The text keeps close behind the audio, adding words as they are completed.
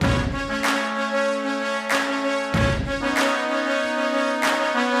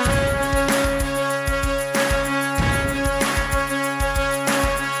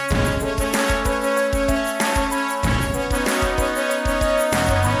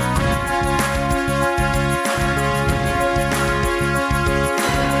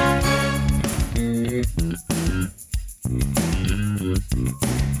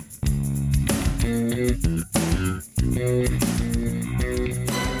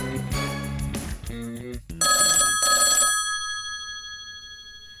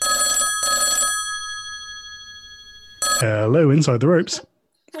Hello, Inside the Ropes.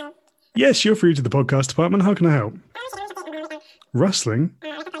 Yes, you're through to the podcast department. How can I help? Rustling?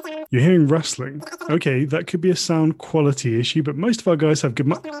 You're hearing rustling. Okay, that could be a sound quality issue, but most of our guys have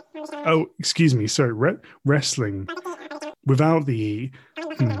good. Oh, excuse me. Sorry, wrestling without the E.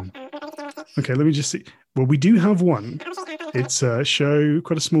 Okay, let me just see. Well, we do have one. It's a show,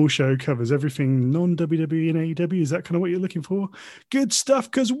 quite a small show, covers everything non-WWE and AEW. Is that kind of what you're looking for? Good stuff,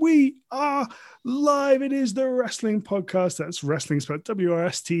 because we are live. It is the Wrestling Podcast. That's wrestling spelled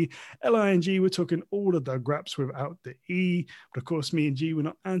W-R-S-T-L-I-N-G. We're talking all of the graps without the E. But of course, me and G, we're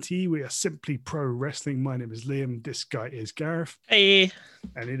not anti-E. We are simply pro wrestling. My name is Liam. This guy is Gareth. Hey.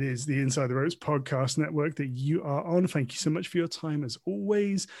 And it is the Inside the Ropes podcast network that you are on. Thank you so much for your time, as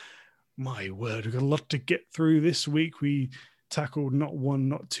always. My word, we've got a lot to get through this week. We tackled not one,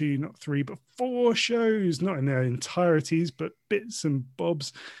 not two, not three, but 4 shows, not in their entireties, but bits and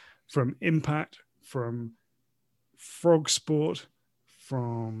bobs from Impact, from Frogsport,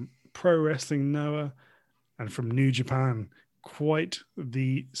 from Pro Wrestling Noah, and from New Japan. Quite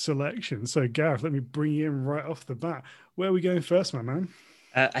the selection. So, Gareth, let me bring you in right off the bat. Where are we going first, my man?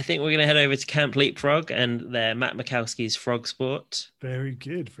 I think we're going to head over to Camp Leapfrog and their Matt Mikowski's Frogsport. Very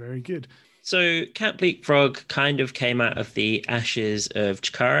good, very good. So Camp Leapfrog kind of came out of the ashes of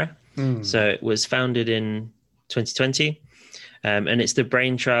Chikara. So it was founded in 2020. And it's the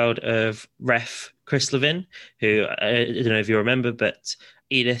brainchild of ref Chris Levin, who I don't know if you remember, but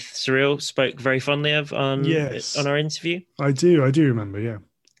Edith Surreal spoke very fondly of on our interview. I do remember, yeah.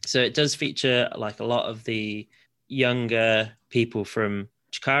 So it does feature like a lot of the younger people from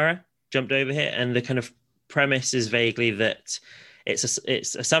Chikara jumped over here, and the kind of premise is vaguely that it's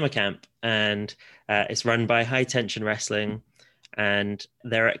a summer camp, and it's run by High Tension Wrestling, and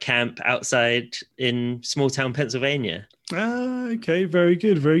they're at camp outside in small town Pennsylvania. Okay, very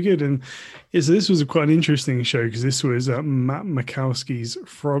good, very good. And this was quite an interesting show because this was Matt Mikowski's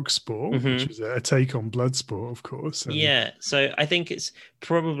Frogsport, which is a take on Bloodsport, of course. And yeah, so I think it's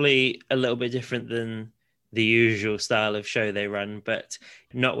probably a little bit different than the usual style of show they run, but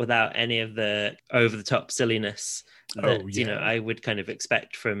not without any of the over-the-top silliness that, you know, I would kind of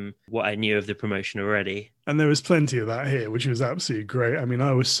expect from what I knew of the promotion already. And there was plenty of that here, which was absolutely great. I mean,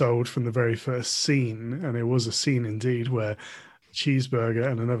 I was sold from the very first scene, and it was a scene indeed where Cheeseburger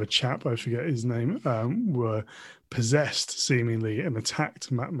and another chap, I forget his name, were possessed seemingly and attacked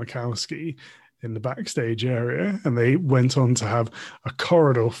Matt Mikowski in the backstage area, and they went on to have a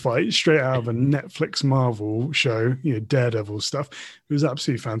corridor fight straight out of a Netflix Marvel show, you know, Daredevil stuff. It was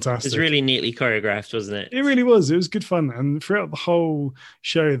absolutely fantastic. It was really neatly choreographed, wasn't it? It really was. It was good fun. And throughout the whole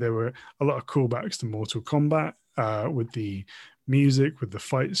show, there were a lot of callbacks to Mortal Kombat with the music, with the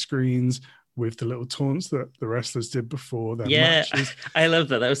fight screens, with the little taunts that the wrestlers did before their matches. I love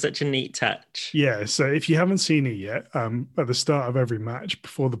that. That was such a neat touch. Yeah, so if you haven't seen it yet, at the start of every match,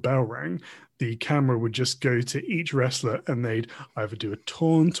 before the bell rang, the camera would just go to each wrestler and they'd either do a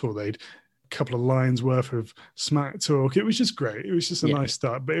taunt or they'd a couple of lines worth of smack talk. It was just great. It was just a nice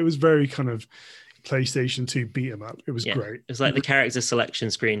start, but it was very kind of PlayStation 2 beat 'em up. It was great. It was like the character selection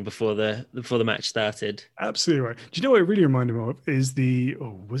screen before the match started. Absolutely right. Do you know what it really reminded me of is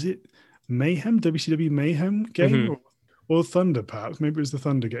was it Mayhem, WCW Mayhem game? Or Thunder, perhaps. Maybe it was the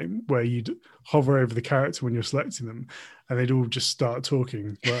Thunder game where you'd hover over the character when you're selecting them and they'd all just start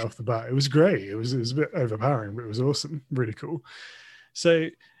talking right off the bat. It was great. It was a bit overpowering, but it was awesome. Really cool. So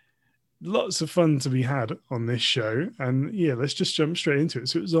lots of fun to be had on this show. And yeah, let's just jump straight into it.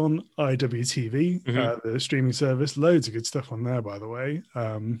 So it was on IWTV, the streaming service. Loads of good stuff on there, by the way.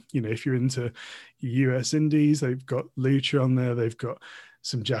 You know, if you're into US indies, they've got Lucha on there. They've got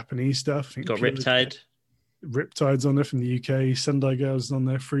some Japanese stuff. Got Riptide. Riptide's on there from the UK, Sendai Girls on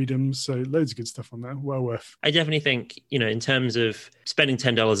there, Freedoms, so loads of good stuff on there. Well worth. I definitely think, you know, in terms of spending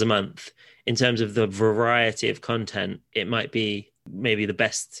 $10 a month, in terms of the variety of content, it might be maybe the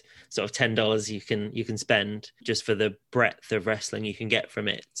best sort of $10 you can spend just for the breadth of wrestling you can get from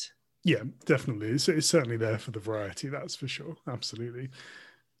it. Yeah, definitely. It's certainly there for the variety, that's for sure. Absolutely.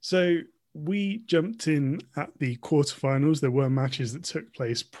 So we jumped in at the quarterfinals. There were matches that took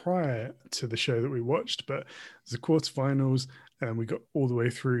place prior to the show that we watched, but the quarterfinals, and we got all the way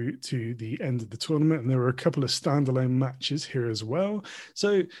through to the end of the tournament, and there were a couple of standalone matches here as well.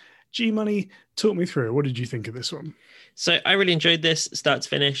 So G-Money, talk me through it. What did you think of this one? So I really enjoyed this start to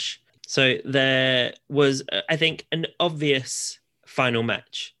finish. So there was, I think, an obvious final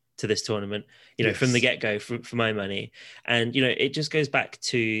match to this tournament, you know, from the get-go for my money. And, you know, it just goes back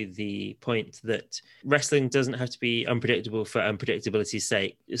to the point that wrestling doesn't have to be unpredictable for unpredictability's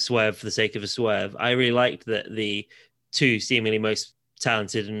sake, swerve for the sake of a swerve. I really liked that the two seemingly most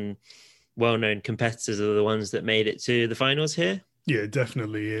talented and well-known competitors are the ones that made it to the finals here. Yeah,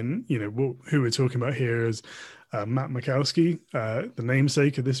 definitely. And, who we're talking about here is Matt Mikowski, the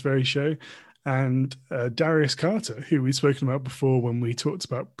namesake of this very show, and Darius Carter, who we've spoken about before when we talked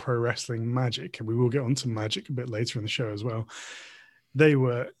about pro wrestling magic. And we will get onto magic a bit later in the show as well. They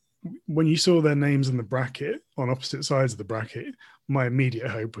were, when you saw their names in the bracket on opposite sides of the bracket, my immediate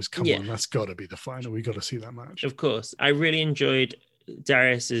hope was, come on, that's got to be the final. We got to see that match. Of course. I really enjoyed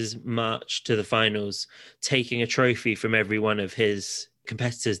Darius's march to the finals, taking a trophy from every one of his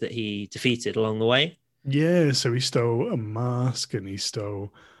competitors that he defeated along the way. Yeah, so he stole a mask and he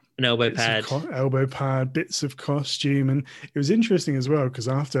stole an elbow pad, bits of costume. And it was interesting as well, because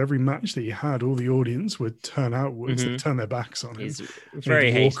after every match that he had, all the audience would turn outwards and turn their backs on him. He's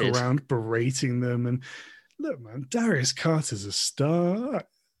very hated. Walk around berating them. And look, man, Darius Carter's a star.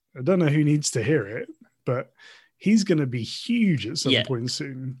 I don't know who needs to hear it, but he's going to be huge at some point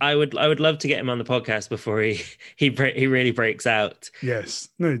soon. I would love to get him on the podcast before he really breaks out. Yes,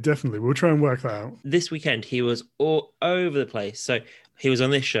 no, definitely. We'll try and work that out. This weekend, he was all over the place. So he was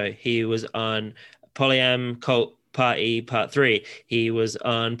on this show. He was on Polyam Cult Party Part 3. He was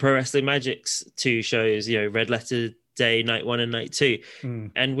on Pro Wrestling Magic's 2 shows, Red Letter Day, Night 1 and Night 2,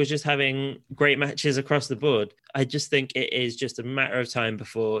 and was just having great matches across the board. I just think it is just a matter of time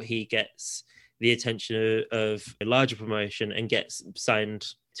before he gets the attention of a larger promotion and gets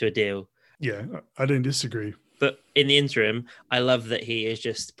signed to a deal. Yeah, I don't disagree. But in the interim, I love that he is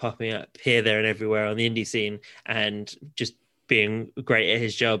just popping up here, there, and everywhere on the indie scene and just being great at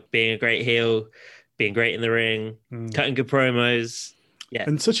his job, being a great heel, being great in the ring, cutting good promos. Yeah.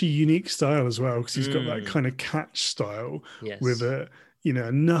 And such a unique style as well, because he's got that kind of catch style with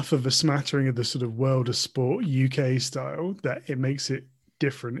enough of a smattering of the sort of world of sport UK style that it makes it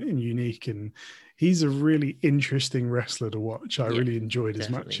different and unique. And he's a really interesting wrestler to watch. I really enjoyed his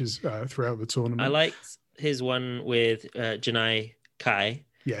matches throughout the tournament. I liked his one with Janai Kai.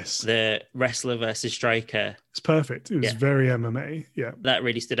 Yes. The wrestler versus striker. It's perfect. It was very MMA. Yeah. That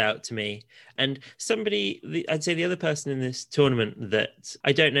really stood out to me. And I'd say the other person in this tournament that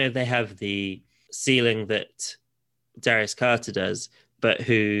I don't know if they have the ceiling that Darius Carter does, but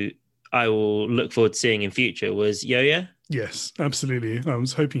who I will look forward to seeing in future was Yo-Yo. Yes, absolutely. I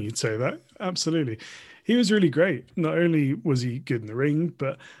was hoping you'd say that. Absolutely. He was really great. Not only was he good in the ring,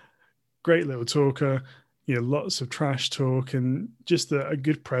 but great little talker, lots of trash talk and just a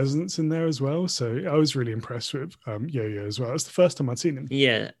good presence in there as well. So I was really impressed with Yo-Yo as well. It's the first time I'd seen him.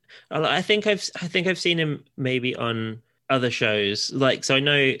 Yeah. I think I've seen him maybe on other shows. So I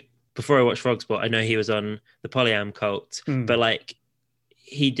know before I watched Frogsport, I know he was on the Polyam Cult, but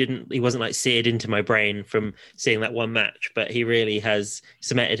he wasn't seared into my brain from seeing that one match, but he really has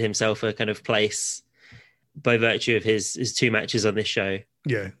cemented himself a kind of place by virtue of his 2 matches on this show.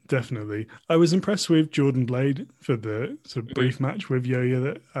 Yeah, definitely. I was impressed with Jordan Blade for the sort of brief match with Yo-Yo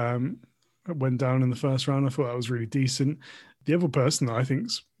that went down in the first round. I thought that was really decent. The other person that I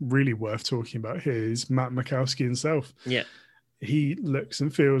think's really worth talking about here is Matt Mikowski himself. Yeah. He looks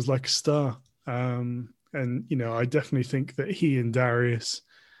and feels like a star. And, I definitely think that he and Darius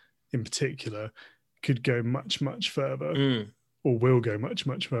in particular could go much, much further or will go much,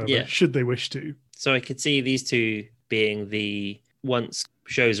 much further should they wish to. So I could see these 2 being the once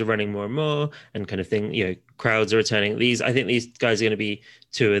shows are running more and more and kind of thing, crowds are returning. I think these guys are going to be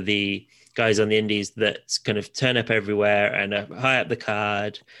 2 of the guys on the indies that kind of turn up everywhere and are high up the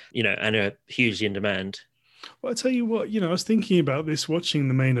card, and are hugely in demand. Well, I tell you what, I was thinking about this watching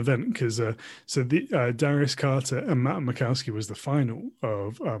the main event because Darius Carter and Matt Mikowski was the final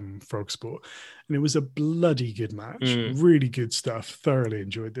of Frogsport, and it was a bloody good match, really good stuff. Thoroughly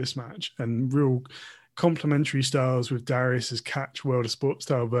enjoyed this match and real complementary styles with Darius's catch world of sport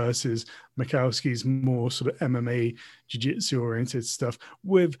style versus Mikowski's more sort of MMA jiu-jitsu oriented stuff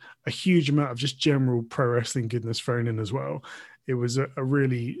with a huge amount of just general pro wrestling goodness thrown in as well. It was a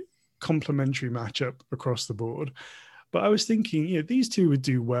really complementary matchup across the board. But I was thinking, these 2 would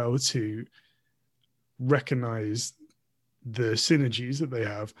do well to recognize the synergies that they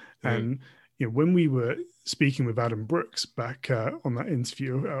have. And, when we were speaking with Adam Brooks back on that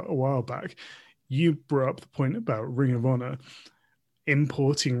interview a while back, you brought up the point about Ring of Honor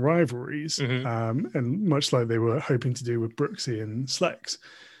importing rivalries, and much like they were hoping to do with Brooksy and Slex.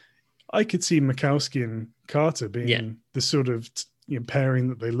 I could see Mikowski and Carter being the sort of pairing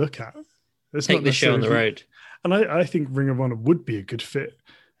that they look at. Take the show on the road. And I think Ring of Honor would be a good fit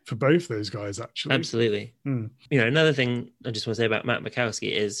for both those guys, actually. Absolutely. Another thing I just want to say about Matt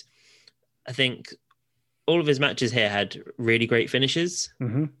Mikowski is I think all of his matches here had really great finishes,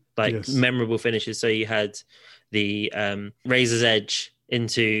 memorable finishes. So you had the Razor's Edge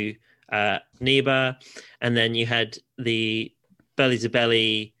into knee bar, and then you had the belly to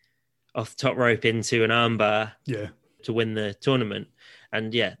belly off the top rope into an armbar to win the tournament.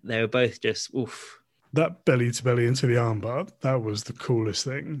 And yeah, they were both just oof. That belly to belly into the armbar, that was the coolest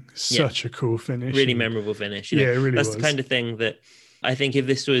thing. Such a cool finish. Really memorable finish. It really that's was. The kind of thing that I think if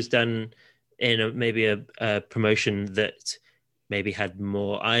this was done in maybe a promotion that maybe had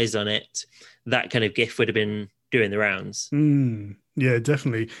more eyes on it, that kind of gif would have been doing the rounds. Yeah,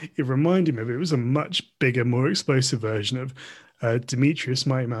 definitely. It reminded me of it was a much bigger, more explosive version of Demetrius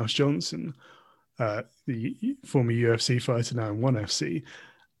Mighty Mouse Johnson, the former UFC fighter now in ONE FC.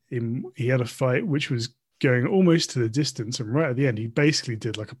 He had a fight which was going almost to the distance, and right at the end, he basically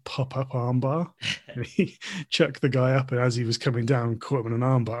did like a pop-up armbar. And he chucked the guy up, and as he was coming down, caught him in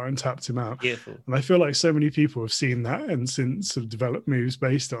an armbar and tapped him out. Beautiful. And I feel like so many people have seen that and since sort of developed moves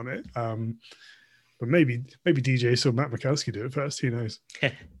based on it. But maybe DJ saw Matt Mikowski do it first. Who knows?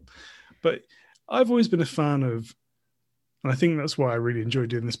 But I've always been a fan of, and I think that's why I really enjoy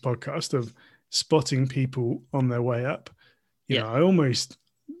doing this podcast, of spotting people on their way up. You know,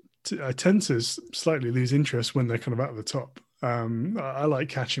 I tend to slightly lose interest when they're kind of at the top. I like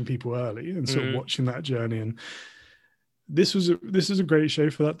catching people early and sort of watching that journey. And this was a great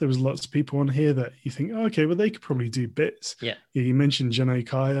show for that. There was lots of people on here that you think, oh, okay, well, they could probably do bits. Yeah. You mentioned Janae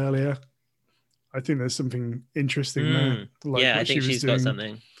Kai earlier. I think there's something interesting there. Like I think she's got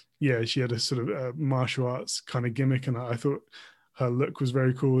something. Yeah, she had a sort of martial arts kind of gimmick, and I thought her look was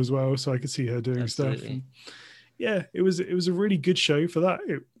very cool as well. So I could see her doing stuff. And yeah, it was a really good show for that.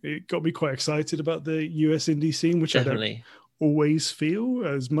 It got me quite excited about the US indie scene, which I don't always feel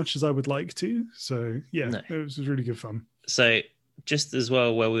as much as I would like to. So yeah, it was really good fun. So just as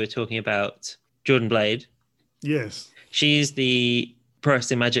well, where we were talking about Jordan Blade. Yes. She's the Pro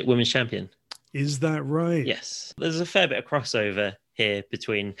Wrestling Magic Women's Champion. Is that right? Yes. There's a fair bit of crossover here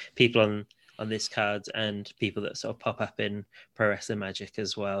between people on this card and people that sort of pop up in Pro Wrestling Magic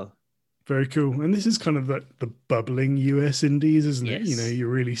as well. Very cool. And this is kind of the bubbling US indies, isn't it? Yes. You know, you're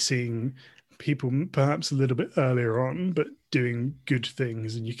really seeing people perhaps a little bit earlier on, but doing good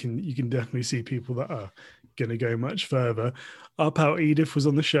things. And you can definitely see people that are going to go much further. Our pal Edith was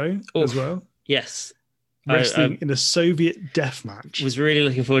on the show as well. Yes. Wrestling in a Soviet death match. Was really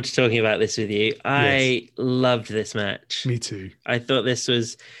looking forward to talking about this with you. I loved this match. Me too. I thought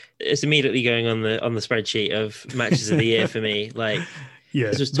it's immediately going on the spreadsheet of matches of the year for me. Like,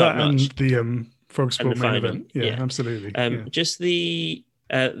 this was top notch. And the Frogsport main event. Yeah, absolutely. Just the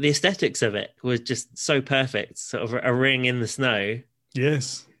aesthetics of it was just so perfect. Sort of a ring in the snow.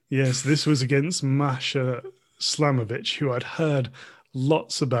 Yes. This was against Masha Slamovich, who I'd heard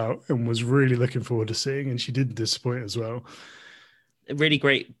lots about and was really looking forward to seeing, and she didn't disappoint as well. A really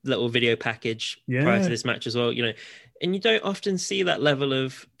great little video package prior to this match as well, you know, and you don't often see that level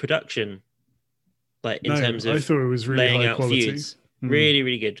of production, like in terms of I thought it was really laying high out quality. feuds. Really,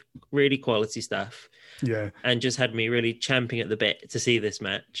 really good, really quality stuff. Yeah, and just had me really champing at the bit to see this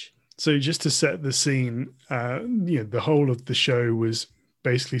match. So just to set the scene, the whole of the show was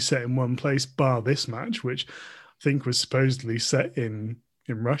basically set in one place, bar this match, which I think was supposedly set in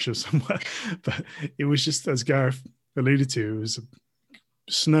Russia somewhere. But it was just, as Gareth alluded to, it was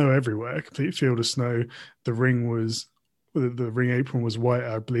snow everywhere, a complete field of snow. The ring apron was white,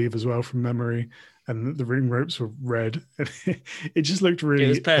 I believe, as well from memory, and the ring ropes were red. And it just looked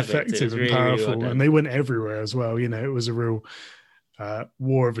really effective and powerful. Really and they went everywhere as well. You know, it was a real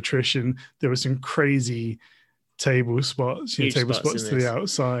war of attrition. There were some crazy table spots, table spots to the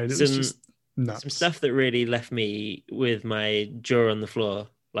outside. It was just nuts. Some stuff that really left me with my jaw on the floor.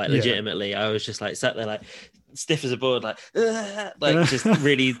 Like legitimately, I was just like sat there like stiff as a board, like just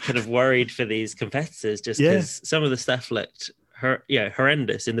really kind of worried for these competitors, just because some of the stuff looked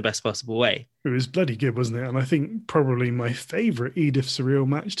horrendous in the best possible way. It was bloody good, wasn't it? And I think probably my favorite Edith Surreal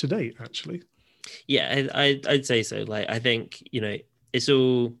match to date, actually. Yeah, I'd say so. Like, I think,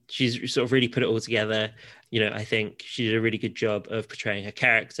 she's sort of really put it all together. I think she did a really good job of portraying her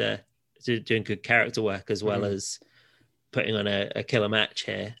character, doing good character work, as well as putting on a killer match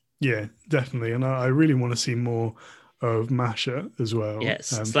here. Yeah, definitely. And I really want to see more of Masha as well.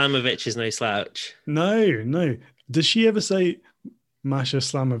 Yes, Slamovich is no slouch. No. Does she ever say Masha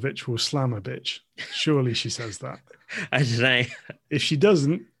Slamovich will slam a bitch? Surely she says that. I don't know. If she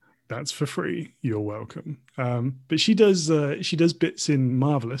doesn't, that's for free. You're welcome. But she does bits in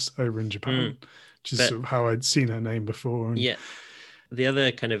Marvelous over in Japan, which is sort of how I'd seen her name before. Yeah. The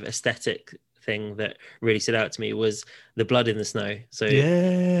other kind of aesthetic thing that really stood out to me was the blood in the snow. So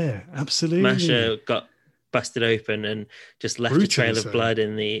yeah, absolutely. Masha got busted open and just left a trail of blood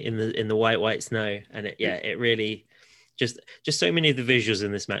in the white snow, and it really just so many of the visuals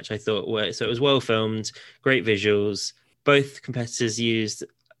in this match I thought were, so it was well filmed, great visuals. Both competitors used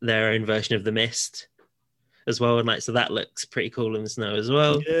their own version of the mist as well, and like so that looks pretty cool in the snow as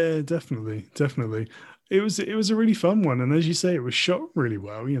well. Yeah, definitely. It was a really fun one, and as you say, it was shot really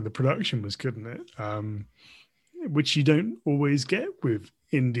well. The production was good in it, which you don't always get with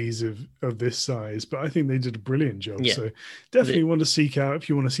indies of this size. But I think they did a brilliant job. Yeah. So definitely want to seek out if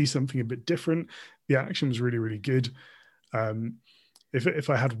you want to see something a bit different. The action was really, really good. If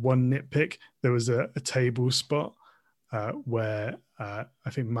I had one nitpick, there was a table spot where I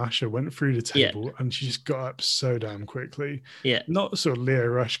think Masha went through the table and she just got up so damn quickly. Yeah. Not sort of Leo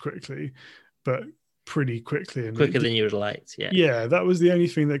Rush quickly, but pretty quickly. And quicker than you would have liked. Yeah. Yeah, that was the only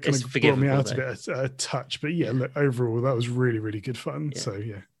thing that kind of brought me out though. a bit a touch. But yeah, look, overall, that was really, really good fun. So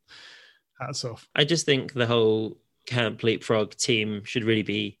yeah, hats off. I just think the whole Camp Leapfrog team should really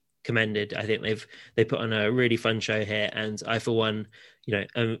be commended. I think they put on a really fun show here, and I for one,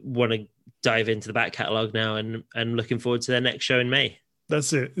 want to dive into the back catalogue now and looking forward to their next show in May.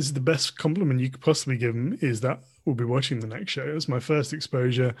 That's it. This is the best compliment you could possibly give them, is that we'll be watching the next show. It's my first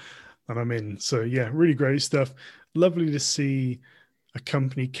exposure and I'm in. So yeah, really great stuff. Lovely to see a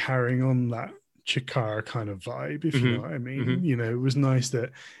company carrying on that Chikara kind of vibe, if you know what I mean. It was nice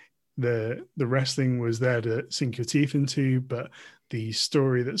that the wrestling was there to sink your teeth into, but the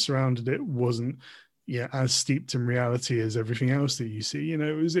story that surrounded it wasn't as steeped in reality as everything else that you see.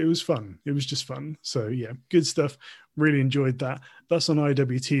 It was fun. It was just fun. So yeah, good stuff. Really enjoyed that. That's on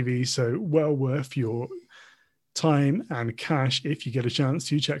IWTV, so well worth your time and cash if you get a chance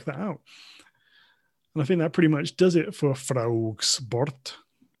to check that out. And I think that pretty much does it for Frogsport.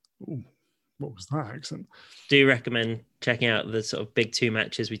 Ooh, what was that accent? Do recommend checking out the sort of big two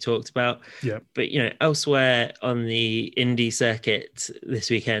matches we talked about. Yeah. But elsewhere on the indie circuit this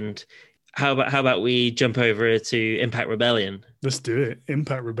weekend, how about we jump over to Impact Rebellion? Let's do it.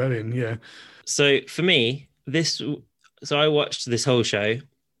 Impact Rebellion, yeah. So for me, I watched this whole show.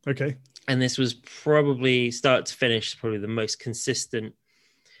 Okay. And this was probably start to finish, probably the most consistent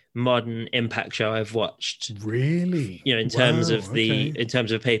modern Impact show I've watched. Really? In terms of in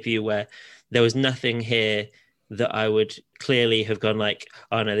terms of pay-per-view, where there was nothing here that I would clearly have gone like,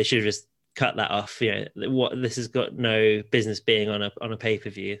 oh no, they should have just cut that off. This has got no business being on a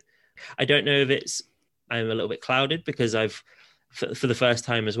pay-per-view. I don't know if I'm a little bit clouded because for the first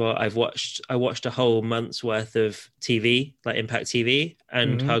time as well, I watched a whole month's worth of TV, like Impact TV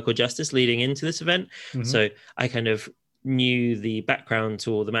and Hardcore Justice leading into this event. So I kind of knew the background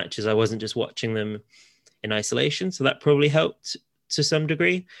to all the matches. I wasn't just watching them in isolation. So that probably helped to some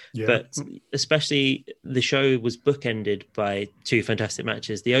degree. Yeah. But especially the show was bookended by two fantastic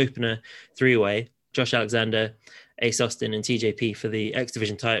matches. The opener, three-way, Josh Alexander, Ace Austin and TJP for the X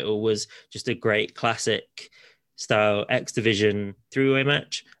Division title was just a great classic style X Division three-way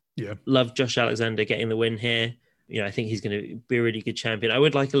match. Yeah. Love Josh Alexander getting the win here. I think he's going to be a really good champion. I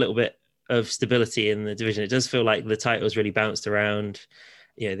would like a little bit of stability in the division. It does feel like the title's really bounced around.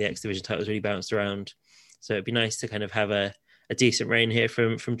 The X Division title's really bounced around. So it'd be nice to kind of have a decent reign here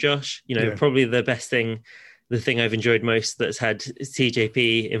from Josh. Probably the thing I've enjoyed most that's had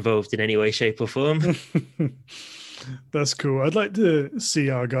TJP involved in any way, shape or form. That's cool. I'd like to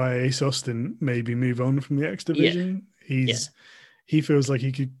see our guy Ace Austin maybe move on from the X Division. He feels like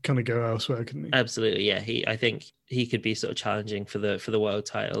he could kind of go elsewhere, couldn't he? Absolutely, yeah. I think he could be sort of challenging for the world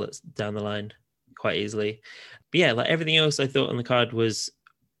title that's down the line quite easily. But yeah, like everything else I thought on the card was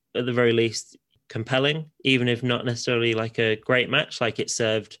at the very least compelling, even if not necessarily like a great match. Like it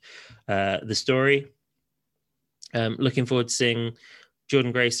served the story. Looking forward to seeing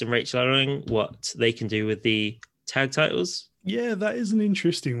Jordan Grace and Rachel Ellering, what they can do with the tag titles. Yeah, that is an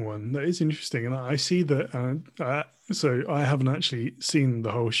interesting one. That is interesting. And I see that. So I haven't actually seen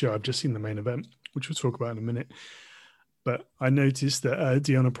the whole show. I've just seen the main event, which we'll talk about in a minute. But I noticed that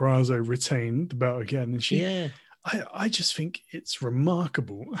Deonna Purrazzo retained the belt again. And I just think it's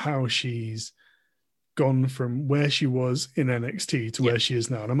remarkable how she's gone from where she was in NXT to where she is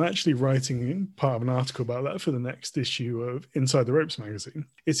now. And I'm actually writing part of an article about that for the next issue of Inside the Ropes magazine.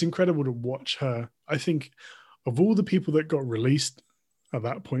 It's incredible to watch her. I think of all the people that got released at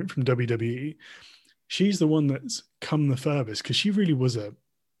that point from WWE, she's the one that's come the furthest, because she really was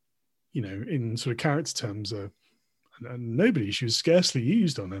in sort of character terms, a nobody. She was scarcely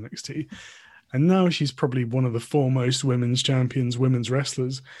used on NXT. And now she's probably one of the foremost women's champions, women's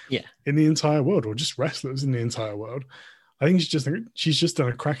wrestlers in the entire world, or just wrestlers in the entire world. I think she's just done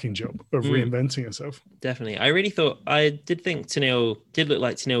a cracking job of reinventing herself. Definitely. I did think did look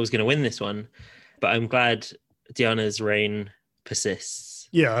like Tenille was going to win this one, but I'm glad Deonna's reign persists.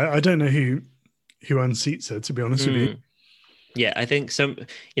 Yeah, I don't know who unseats her, to be honest with you. Yeah, I think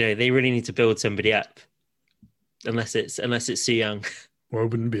they really need to build somebody up, unless it's Su Young. Well, I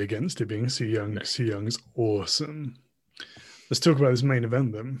wouldn't be against it being Su Young. No. Su Young's awesome. Let's talk about this main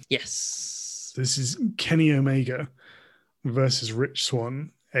event then. Yes. This is Kenny Omega versus Rich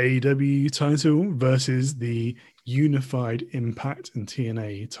Swann, AEW title versus the Unified Impact and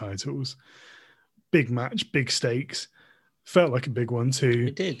TNA titles. Big match, big stakes. Felt like a big one too.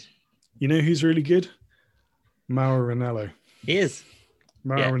 It did. You know who's really good? Mauro Ranallo. He is.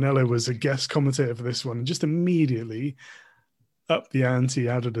 Mauro Yeah. Ranallo was a guest commentator for this one and just immediately up the ante,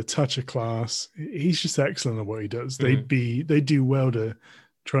 added a touch of class. He's just excellent at what he does. Mhm. They do well to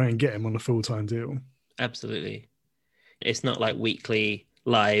try and get him on a full-time deal. Absolutely. It's not like weekly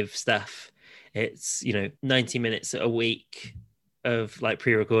live stuff. It's 90 minutes a week of like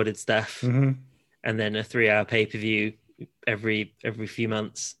pre-recorded stuff, Mm-hmm. and then a 3-hour pay-per-view every few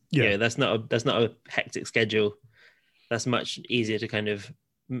months. Yeah. That's not a hectic schedule. That's much easier to kind of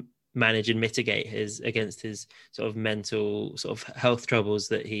manage and mitigate against his sort of mental sort of health troubles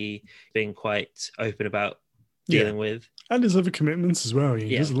that he been quite open about dealing with. And his other commitments as well.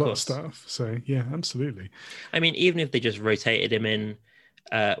 He does a lot of course. stuff. So yeah, absolutely. I mean, even if they just rotated him in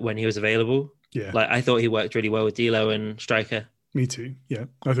when he was available, Yeah. like I thought he worked really well with D'Lo and Striker. Me too. Yeah.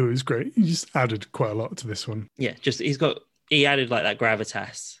 I thought it was great. He just added quite a lot to this one. Yeah, just he added like that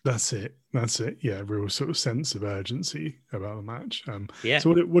gravitas. That's it. Yeah, real sort of sense of urgency about the match. Yeah.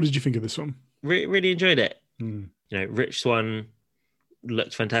 So what did you think of this one? Really enjoyed it. Mm. Rich Swann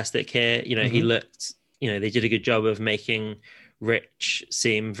looked fantastic here. He Mm-hmm. looked, they did a good job of making Rich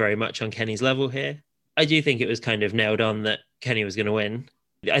seem very much on Kenny's level here. I do think it was kind of nailed on that Kenny was going to win.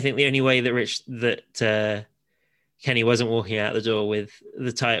 I think the only way that Kenny wasn't walking out the door with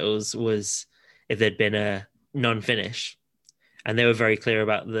the titles was if there'd been a non-finish. And they were very clear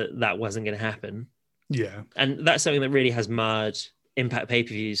about that wasn't going to happen. Yeah. And that's something that really has marred Impact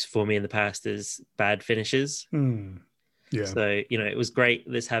pay-per-views for me in the past, is bad finishes. Yeah. So, it was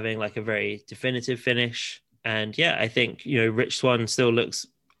great this having like a very definitive finish. And yeah, I think, Rich Swann still looks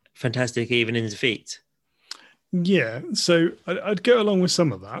fantastic even in defeat. Yeah. So I'd go along with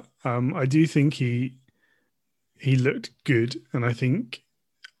some of that. I do think he looked good. And I think,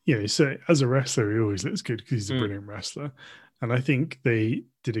 so as a wrestler, he always looks good because he's a brilliant wrestler. And I think they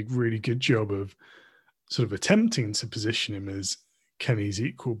did a really good job of sort of attempting to position him as Kenny's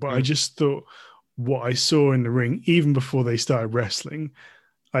equal. But I just thought what I saw in the ring, even before they started wrestling,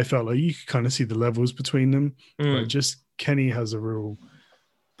 I felt like you could kind of see the levels between them. Like just Kenny has a real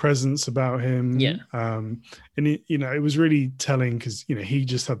presence about him. Yeah. And it was really telling because, he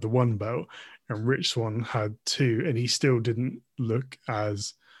just had the one belt and Rich Swann had two, and he still didn't look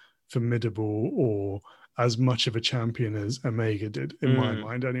as formidable or as much of a champion as Omega did in my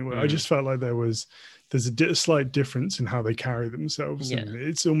mind anyway. I just felt like there's a slight difference in how they carry themselves. Yeah. And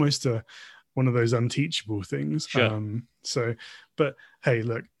it's almost one of those unteachable things. Sure. But hey,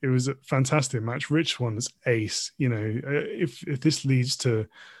 look, it was a fantastic match. Rich Swann's ace. If this leads to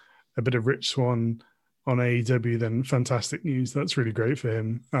a bit of Rich Swann on AEW, then fantastic news. That's really great for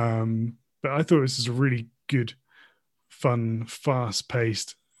him. But I thought this was a really good, fun,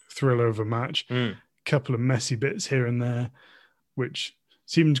 fast-paced thriller of a match. Couple of messy bits here and there, which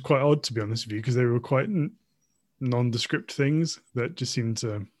seemed quite odd, to be honest with you, because they were quite nondescript things that just seemed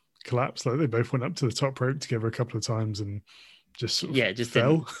to collapse. Like they both went up to the top rope together a couple of times and just sort of just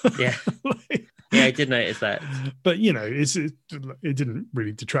fell. Yeah. Yeah, I did notice that. But it didn't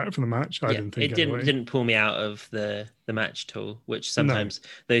really detract from the match. I didn't think it didn't pull me out of the match at all, which sometimes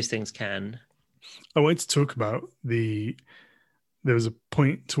those things can. I wanted to talk about there was a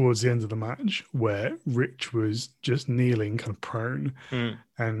point towards the end of the match where Rich was just kneeling kind of prone.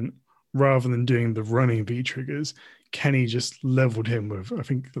 And rather than doing the running V-triggers, Kenny just leveled him with, I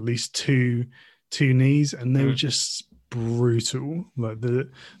think, at least two knees, and they were just brutal. Like the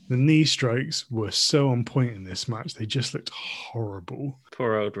knee strikes were so on point in this match. They just looked horrible.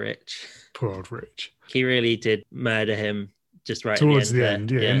 Poor old Rich. He really did murder him just right towards the end.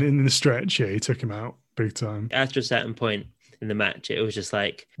 Yeah. And in the stretch, he took him out big time. After a certain point in the match, it was just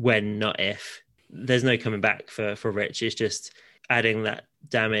like, when, not if. There's no coming back for Rich. It's just adding that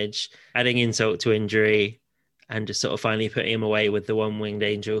damage, adding insult to injury, and just sort of finally putting him away with the one-winged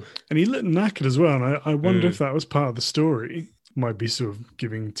angel. And he looked knackered as well. And I wonder if that was part of the story. Might be sort of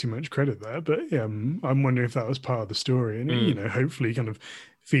giving too much credit there, but I'm wondering if that was part of the story. And, hopefully kind of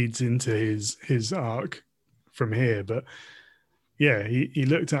feeds into his arc from here. But yeah, he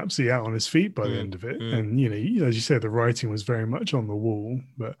looked absolutely out on his feet by the end of it. And, as you say, the writing was very much on the wall,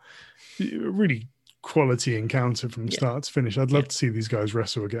 but really quality encounter from start to finish. I'd love to see these guys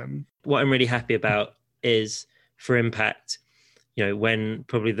wrestle again. What I'm really happy about is, for Impact, when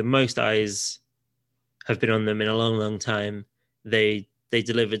probably the most eyes have been on them in a long, long time, they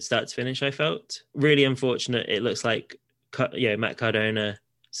delivered start to finish. I felt really unfortunate. It looks like Matt Cardona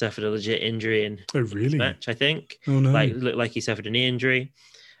suffered a legit injury in Oh, this really? match. I think Oh, no. looked like he suffered a knee injury,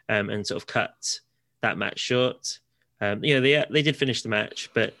 and sort of cut that match short. They did finish the match,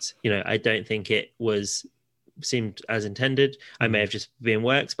 but I don't think it seemed as intended. I may have just been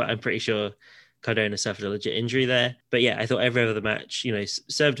worked, but I'm pretty sure Cardona suffered a legit injury there. But yeah, I thought every other match,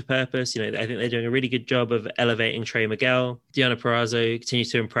 served a purpose. I think they're doing a really good job of elevating Trey Miguel. Deonna Purrazzo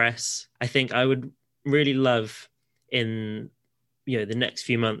continues to impress. I think I would really love in the next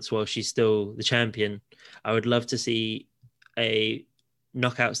few months while she's still the champion, I would love to see a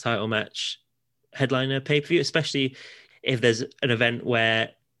knockouts title match headliner pay-per-view, especially if there's an event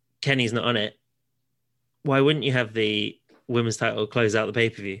where Kenny's not on it. Why wouldn't you have the women's title close out the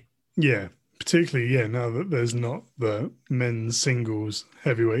pay-per-view? Yeah, particularly, now that there's not the men's singles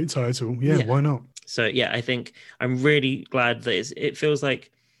heavyweight title. Yeah, why not? So, I think I'm really glad that it feels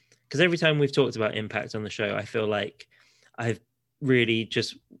like, because every time we've talked about Impact on the show, I feel like I've really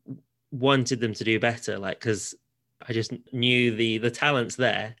just wanted them to do better, because I just knew the talent's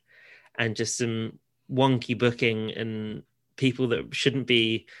there, and just some wonky booking and people that shouldn't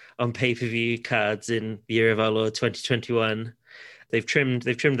be on pay-per-view cards in the year of our Lord 2021. They've trimmed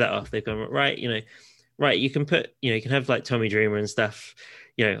that off. They've gone, right, you can put, you can have like Tommy Dreamer and stuff,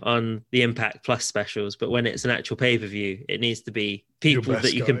 on the Impact Plus specials, but when it's an actual pay-per-view, it needs to be people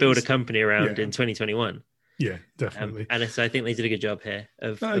that you can build a company around in 2021. Yeah, definitely. And so I think they did a good job here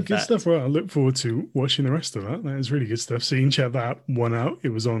of good that. stuff. Well, I look forward to watching the rest of that. That is really good stuff. So you can check that one out. It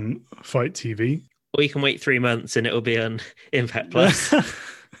was on Fight TV. Or you can wait 3 months and it'll be on Impact Plus.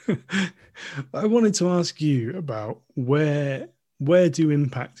 I wanted to ask you about where do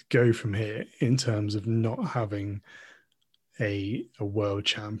Impact go from here in terms of not having a world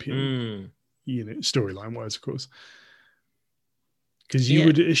champion, storyline wise, of course. Because you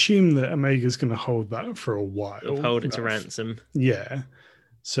would assume that Omega's going to hold that for a while. Hold it to ransom. Yeah.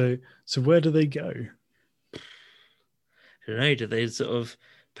 So where do they go? I don't know. Do they sort of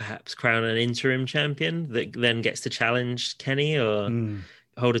perhaps crown an interim champion that then gets to challenge Kenny, or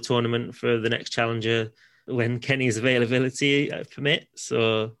hold a tournament for the next challenger when Kenny's availability permits?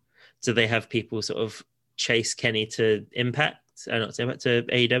 Or do they have people sort of chase Kenny to Impact, not to Impact, to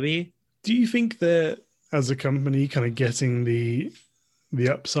AEW? Do you think they're, as a company, kind of getting the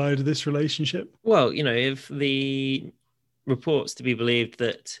upside of this relationship? Well, if the reports to be believed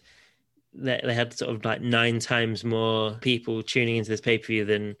that they had sort of like 9 times more people tuning into this pay-per-view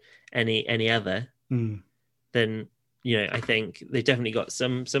than any other, then I think they've definitely got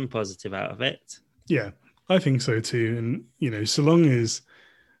some positive out of it. Yeah, I think so too. And so long as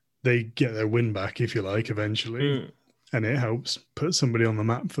they get their win back, if you like, eventually, and it helps put somebody on the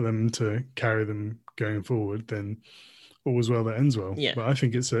map for them to carry them going forward, then all's well that ends well. Yeah. But I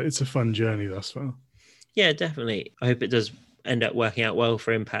think it's a fun journey thus far. Yeah, definitely. I hope it does end up working out well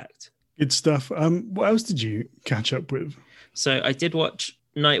for Impact. Good stuff. What else did you catch up with? So I did watch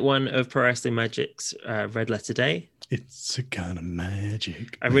night 1 of Pro Wrestling Magic's Red Letter Day. It's a kind of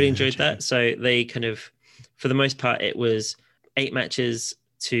magic. I really enjoyed that. So they kind of, for the most part, it was 8 matches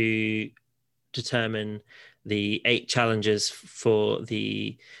to determine the 8 challengers for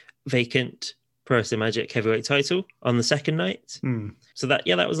the vacant Pro Wrestling Magic heavyweight title on the second night. So that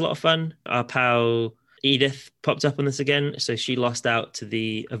was a lot of fun. Our pal Edith popped up on this again. So she lost out to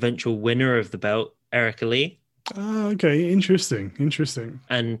the eventual winner of the belt, Erica Lee. Oh, okay. Interesting.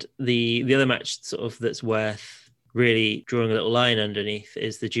 And the other match sort of that's worth really drawing a little line underneath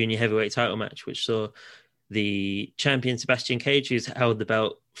is the junior heavyweight title match, which saw the champion Sebastian Cage, who's held the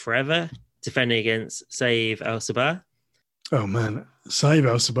belt forever, defending against Saeed Al-Sabah. Oh man, Saeed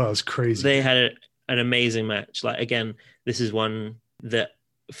Al-Sabah is crazy. They had an amazing match. Like, again, this is one that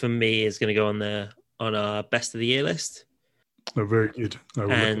for me is going to go on our best of the year list. Oh, very good.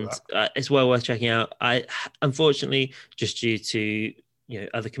 And it's well worth checking out. I unfortunately, just due to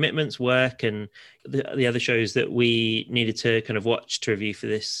other commitments, work, and the other shows that we needed to kind of watch to review for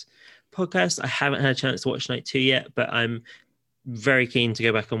this podcast, I haven't had a chance to watch night 2 yet, but I'm very keen to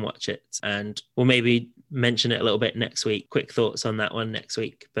go back and watch it, and we'll maybe mention it a little bit next week. Quick thoughts on that one next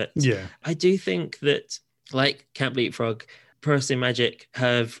week. But yeah, I do think that, like Camp Leapfrog, Pro Wrestling Magic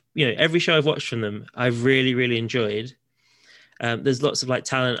have, every show I've watched from them, I've really, really enjoyed. There's lots of like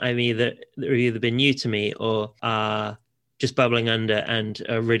talent I've either been new to me or are just bubbling under and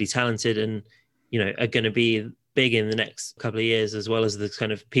are really talented and, are going to be big in the next couple of years, as well as the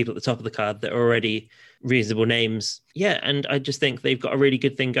kind of people at the top of the card that are already reasonable names. Yeah. And I just think they've got a really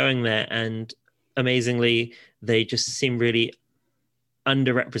good thing going there. And amazingly, they just seem really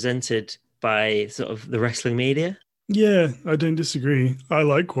underrepresented by sort of the wrestling media. Yeah, I don't disagree. I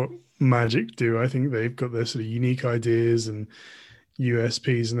like what Magic do. I think they've got their sort of unique ideas and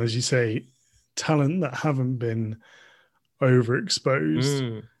USPs, and as you say, talent that haven't been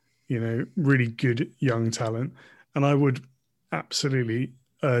overexposed. Mm. Really good young talent. And I would absolutely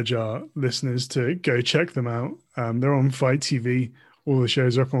urge our listeners to go check them out. They're on Fight TV. All the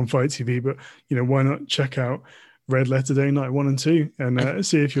shows are up on Fight TV, but why not check out Red Letter Day Night 1 and 2 and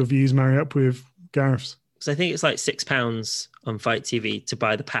see if your views marry up with Gareth's. So I think it's like £6 on Fight TV to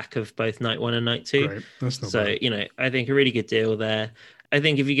buy the pack of both Night 1 and Night 2. Great. That's not so, bad. I think a really good deal there. I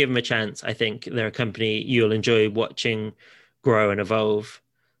think if you give them a chance, I think they're a company you'll enjoy watching grow and evolve.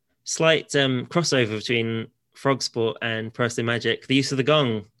 Slight crossover between Frogsport and Pro Wrestling Magic. The use of the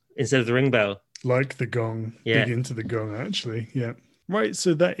gong instead of the ring bell. Like the gong. Yeah. Big into the gong, actually. Yeah. Right.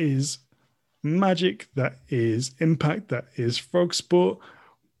 So that is Magic. That is Impact. That is Frogsport.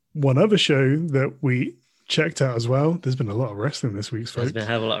 One other show that we checked out as well. There's been a lot of wrestling this week, folks. There's been a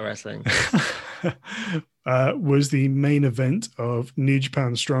hell of a lot of wrestling. Was the main event of New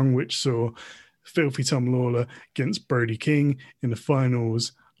Japan Strong, which saw Filthy Tom Lawler against Brody King in the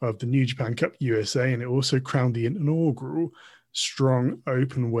finals of the New Japan Cup USA, and it also crowned the inaugural Strong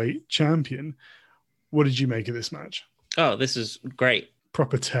Openweight champion. What did you make of this match? Oh, this is great.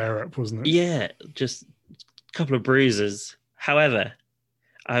 Proper tear up, wasn't it? Yeah, just a couple of bruises. However,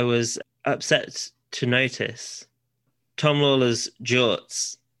 I was upset to notice Tom Lawler's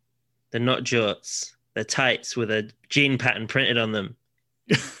jorts. They're not jorts. They're tights with a gene pattern printed on them.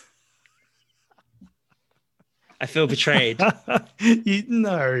 I feel betrayed.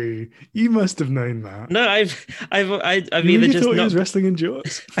 No, you must have known that. No, I've you either just thought not. he was wrestling in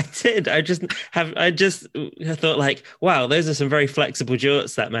jorts. I did. I just thought like, wow, those are some very flexible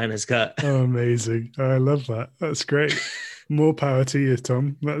jorts that man has got. Oh, amazing! I love that. That's great. More power to you,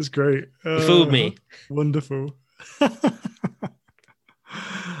 Tom. That's great. You fooled me. Wonderful.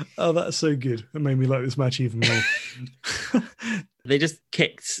 Oh, that's so good. That made me like this match even more. They just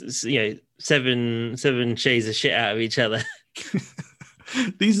kicked, seven shades of shit out of each other.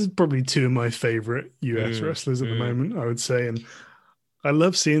 These are probably two of my favorite US wrestlers at the moment, I would say. And I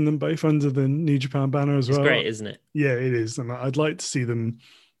love seeing them both under the New Japan banner as well. It's great, isn't it? Yeah, it is. And I'd like to see them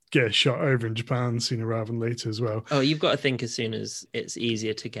get a shot over in Japan sooner rather than later as well. Oh, you've got to think as soon as it's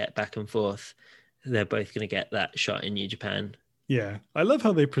easier to get back and forth, they're both going to get that shot in New Japan. Yeah. I love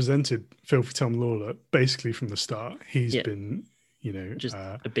how they presented Filthy Tom Lawler basically from the start. He's been, just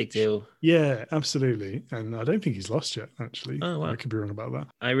a big deal. Yeah, absolutely. And I don't think he's lost yet, actually. Oh, wow. I could be wrong about that.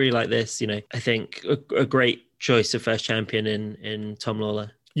 I really like this. I think a great choice of first champion in Tom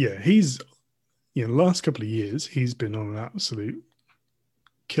Lawler. Yeah, he's, the last couple of years, he's been on an absolute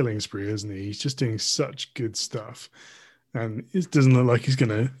killing spree, hasn't he? He's just doing such good stuff. And it doesn't look like he's going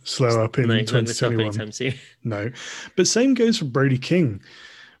to slow up in 2021. No. But same goes for Brody King.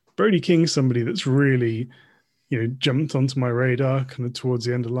 Brody King's somebody that's really, jumped onto my radar kind of towards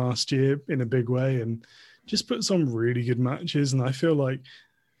the end of last year in a big way and just puts on really good matches. And I feel like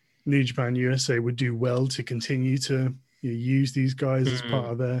New Japan USA would do well to continue to use these guys as part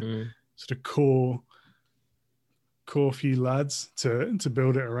of their sort of core few lads to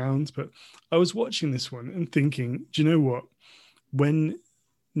build it around. But I was watching this one and thinking, do you know what? When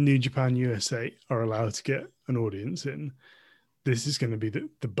New Japan USA are allowed to get an audience in, this is going to be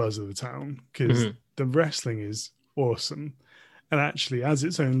the buzz of the town because the wrestling is awesome. And actually, as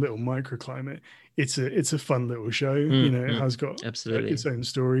its own little microclimate, it's a fun little show. It has got absolutely its own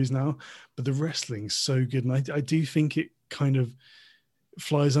stories now, but the wrestling's so good. And I do think it kind of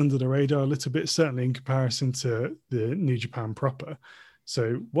flies under the radar a little bit, certainly in comparison to the New Japan proper.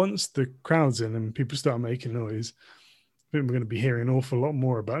 So once the crowd's in and people start making noise, I think we're going to be hearing an awful lot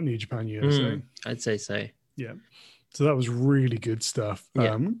more about New Japan USA. I'd say so. Yeah. So that was really good stuff.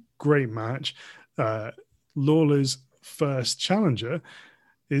 Yeah. Great match. Lawler's first challenger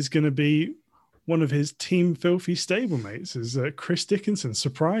is going to be one of his Team Filthy stablemates, as Chris Dickinson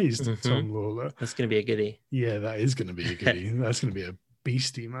surprised Tom Lawler. That's going to be a goodie. Yeah, that is going to be a goodie. That's going to be a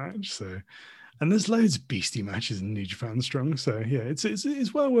beastie match. So, and there's loads of beastie matches in New Japan Strong. So yeah,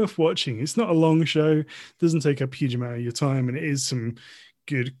 it's well worth watching. It's not a long show, doesn't take up a huge amount of your time, and it is some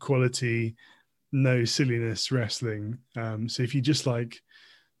good quality, no silliness wrestling. So if you just like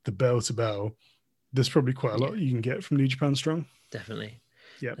the bell to bell, there's probably quite a lot you can get from New Japan Strong. Definitely.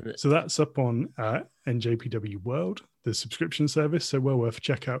 Yeah. So that's up on NJPW World, the subscription service. So well worth a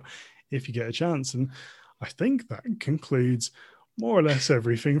check out if you get a chance. And I think that concludes more or less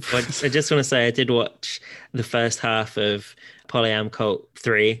everything. I just want to say I did watch the first half of Polyam Cult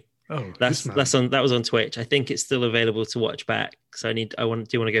 3. Oh, this man. That was on Twitch. I think it's still available to watch back. So do want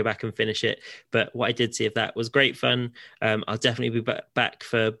to go back and finish it. But what I did see of that was great fun. I'll definitely be back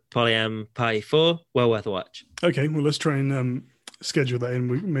for Polyam Party 4. Well worth a watch. Okay, well, let's try and schedule that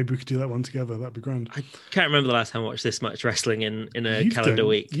in. Maybe we could do that one together. That'd be grand. I can't remember the last time I watched this much wrestling in a calendar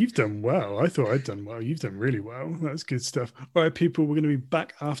week. You've done well. I thought I'd done well. You've done really well. That's good stuff. All right, people, we're going to be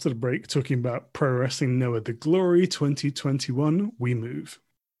back after the break talking about Pro Wrestling Noah the Glory 2021. We move.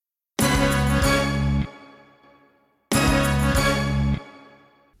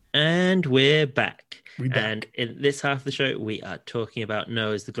 And we're back. And in this half of the show, we are talking about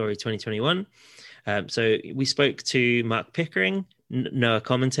Noah's the Glory 2021. So we spoke to Mark Pickering, Noah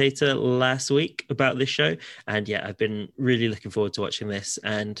commentator, last week about this show. And yeah, I've been really looking forward to watching this.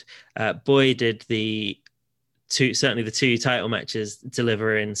 And boy, did certainly the two title matches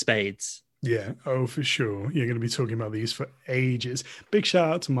deliver in spades. Yeah, oh, for sure. You're going to be talking about these for ages. Big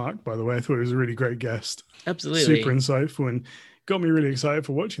shout out to Mark, by the way. I thought he was a really great guest. Absolutely. Super insightful and got me really excited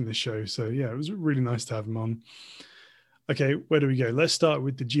for watching this show. So yeah, it was really nice to have him on. Okay, where do we go? Let's start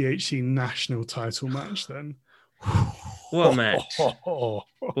with the GHC national title match then. What a match.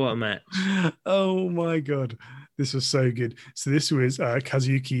 What a match. Oh my God. This was so good. So this was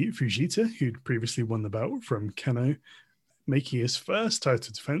Kazuki Fujita, who'd previously won the belt from Keno, making his first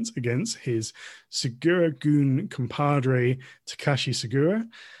title defense against his Segura-gun compadre, Takashi Segura.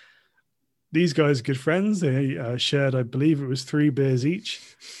 These guys are good friends. They shared, I believe it was 3 beers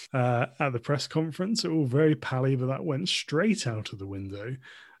each at the press conference. All very pally, but that went straight out of the window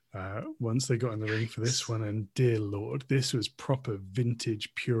once they got in the ring for this one. And dear Lord, this was proper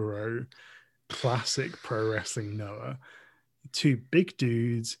vintage Puro, classic pro wrestling Noah. 2 big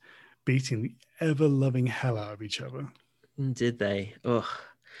dudes beating the ever-loving hell out of each other. Did they? Oh,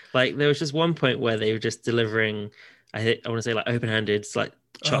 like there was just one point where they were just delivering, I want to say like open-handed, like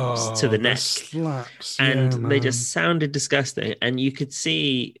chops to the neck, slaps, and they just sounded disgusting. And you could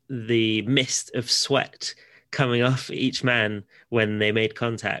see the mist of sweat coming off each man when they made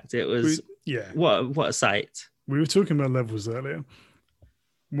contact. It was what a sight. We were talking about levels earlier.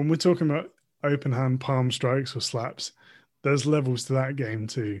 When we're talking about open hand palm strikes or slaps, there's levels to that game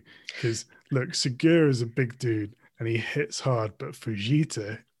too. Because look, Segura is a big dude and he hits hard, but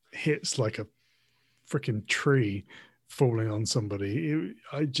Fujita hits like a freaking tree falling on somebody.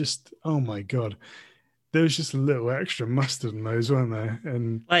 Oh my God. There was just a little extra mustard in those, weren't there?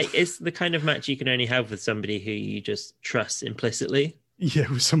 And like, it's the kind of match you can only have with somebody who you just trust implicitly. Yeah,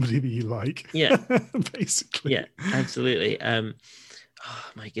 with somebody that you like. Yeah. Basically. Yeah, absolutely.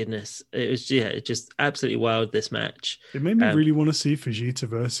 Oh my goodness. It was just absolutely wild, this match. It made me really want to see Fujita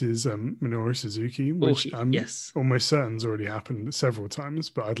versus Minoru Suzuki, which I'm almost certain's already happened several times,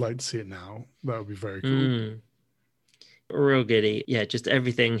 but I'd like to see it now. That would be very cool. Real giddy. Yeah, just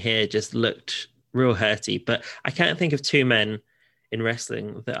everything here just looked real hurty. But I can't think of 2 men in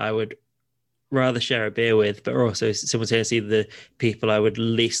wrestling that I would rather share a beer with, but also simultaneously the people I would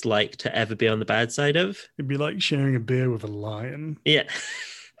least like to ever be on the bad side of. It'd be like sharing a beer with a lion. Yeah.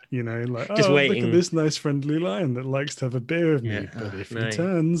 You know, like, just waiting. Look at this nice friendly lion that likes to have a beer with me. But if he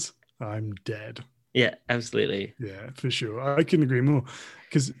turns, I'm dead. Yeah, absolutely. Yeah, for sure. I couldn't agree more.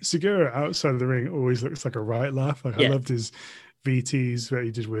 Because Segura outside of the ring always looks like a right laugh. Like I loved his VTs that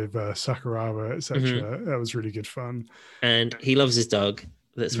he did with Sakuraba, etc. That was really good fun. And he loves his dog.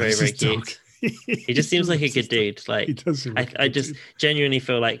 That's very, very cute. He just seems like a good dude. Like, he does seem like I just genuinely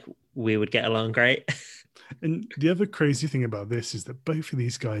feel like we would get along great. And the other crazy thing about this is that both of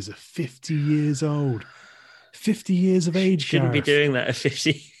these guys are 50 years old. 50 years of age, Shouldn't be doing that at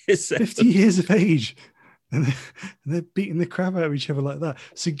 50 years. 50 years of age. And they're beating the crap out of each other like that.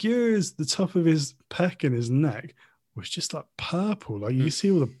 Segura's, the top of his pec and his neck was just like purple. Like you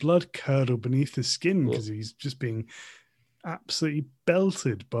see all the blood curdle beneath his skin because he's just being absolutely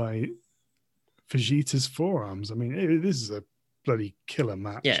belted by Fujita's forearms. I mean, this is a bloody killer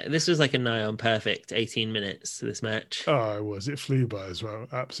match. Yeah, this was like a nigh on perfect 18 minutes to this match. Oh, it was. It flew by as well.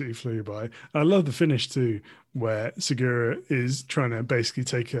 Absolutely flew by. I love the finish too, where Segura is trying to basically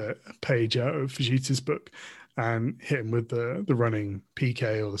take a page out of Fujita's book and hit him with the running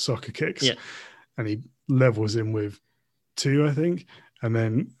PK or the soccer kicks. Yeah. And he levels him with 2, I think, and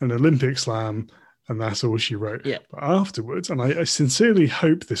then an Olympic slam, and that's all she wrote. Yeah. But afterwards, and I sincerely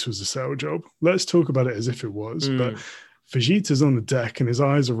hope this was a sell job. Let's talk about it as if it was. But Fujita's on the deck and his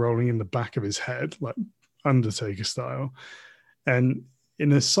eyes are rolling in the back of his head, like Undertaker style. And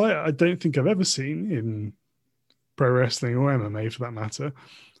in a sight I don't think I've ever seen in pro wrestling or MMA for that matter,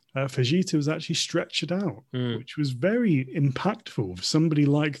 Fujita was actually stretched out, which was very impactful for somebody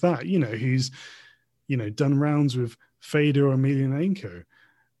like that, you know, who's, you know, done rounds with Fedor or Emelianenko.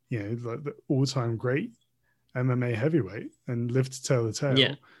 like the all-time great MMA heavyweight and lived to tell the Yeah.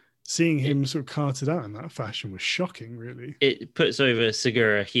 tale. Seeing him sort of carted out in that fashion was shocking, really. It puts over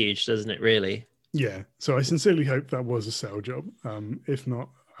Segura huge, doesn't it, really? Yeah. So I sincerely hope that was a sell job. If not,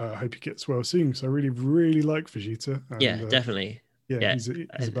 I hope he gets well soon because I really, really like Vegeta. And Yeah, definitely. yeah, Yeah. he's a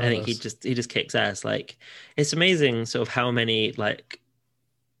I think badass. he just kicks ass. Like, it's amazing sort of how many like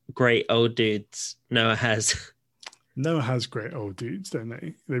great old dudes Noah has. Noah has great old dudes, don't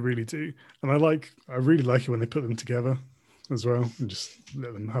they? They really do. And I really like it when they put them together as well and just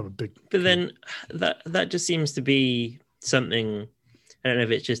let them have a big. But then that just seems to be something. I don't know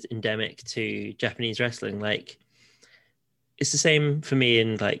if it's just endemic to Japanese wrestling. Like, it's the same for me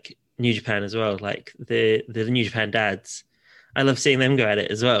in like New Japan as well. Like the New Japan dads, I love seeing them go at it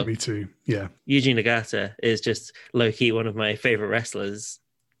as well. Me too. Yeah. Yuji Nagata is just low key one of my favorite wrestlers.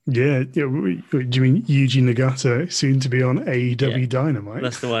 Yeah. Yeah. Do you mean Yuji Nagata, soon to be on AEW Dynamite?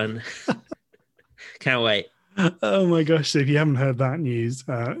 That's the one. Can't wait. Oh my gosh. So if you haven't heard that news,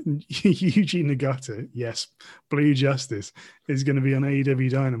 Yuji Nagata, yes, Blue Justice, is going to be on AEW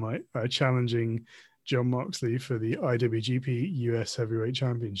Dynamite challenging John Moxley for the IWGP US Heavyweight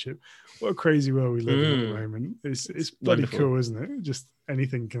Championship. What a crazy world we live in at the moment. It's bloody wonderful. cool, isn't it? Just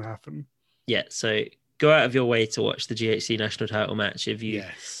anything can happen. Yeah, so go out of your way to watch the GHC national title match. If you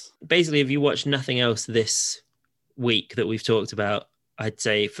Yes. if you watch nothing else this week that we've talked about, I'd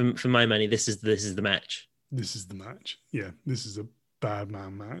say for my money, this is the match. This is the match. Yeah, this is a bad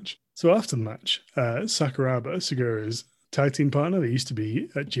man match. So after the match, Sakuraba, Segura's tag team partner, they used to be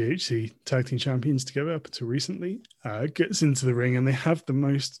at GHC tag team champions together up until recently, gets into the ring and they have the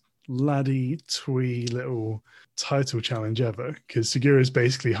most laddie twee little title challenge ever because Segura is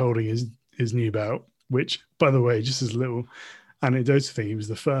basically holding his new belt, which, by the way, just as a little anecdotal thing, he was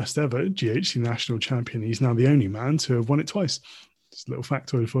the first ever GHC national champion. He's now the only man to have won it twice. Just a little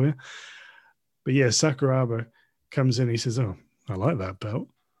factoid for you. But yeah, Sakuraba comes in. He says, "Oh, I like that belt.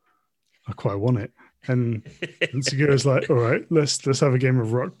 I quite want it." And Segura's like, "All right, let's have a game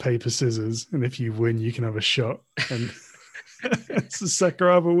of rock paper scissors, and if you win, you can have a shot." And so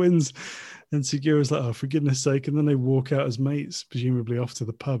Sakuraba wins, and Segura's like, "Oh, for goodness sake!" And then they walk out as mates, presumably off to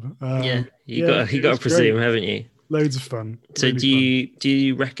the pub. You got to presume, haven't you? Loads of fun. So really do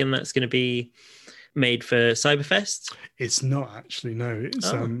you reckon that's going to be made for Cyberfest? It's not actually, no.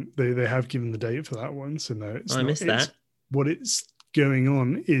 It's they have given the date for that one, so no, it's I not. missed that. What it's going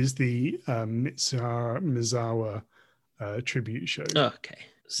on is the Mitsuhara Misawa tribute show. Oh, okay,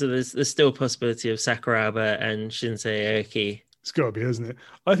 so there's still a possibility of Sakuraba and Shinsei Aoki. It's got to be, hasn't it?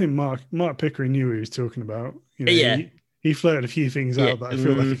 I think Mark Pickering knew what he was talking about. You know, yeah, he flirted a few things out that I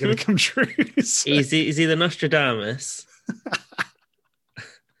feel like are going to come true. So. Is he the Nostradamus?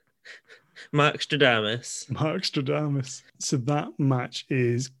 Mark Stradamus. So that match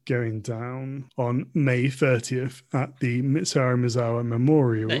is going down on May 30th at the Mitsuhara Misawa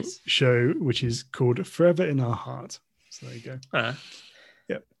Memorial Show, which is called Forever in Our Heart. So there you go.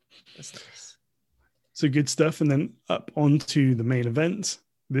 Yep. That's nice. So good stuff. And then up onto the main event.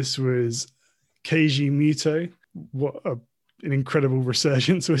 This was Keiji Muto. What an incredible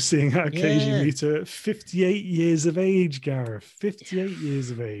resurgence we're seeing out of Keiji Muto at 58 years of age, Gareth. 58 years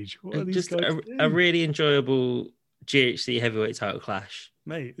of age. What are these guys doing? A really enjoyable GHC heavyweight title clash.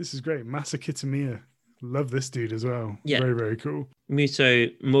 Mate, this is great. Masa Kitamiya. Love this dude as well. Yeah. Very, very cool.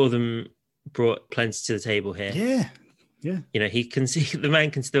 Muto more than brought plenty to the table here. Yeah. Yeah. You know, he can see the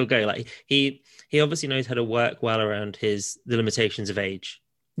man can still go. Like he obviously knows how to work well around the limitations of age.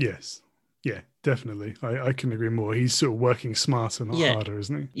 Yes. Yeah, definitely. I can agree more. He's sort of working smarter, not harder,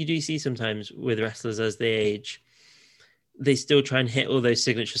 isn't he? You do see sometimes with wrestlers as they age, they still try and hit all those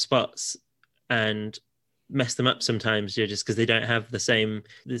signature spots and mess them up sometimes, just because they don't have the same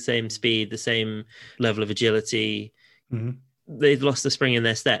speed, the same level of agility. Mm-hmm. They've lost the spring in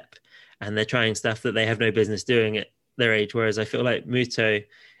their step and they're trying stuff that they have no business doing at their age. Whereas I feel like Muto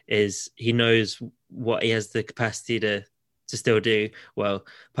he knows what he has the capacity to still do well,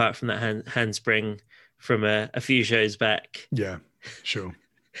 apart from that handspring from a few shows back. Yeah, sure.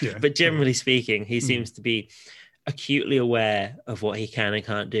 Yeah. But generally speaking, he seems to be acutely aware of what he can and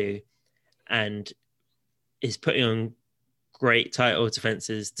can't do and is putting on great title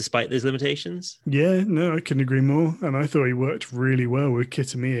defenses despite those limitations. Yeah, no, I couldn't agree more. And I thought he worked really well with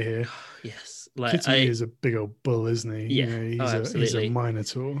Kitamiya here. Yes. Kitamiya is a big old bull, isn't he? Yeah, you know, he's a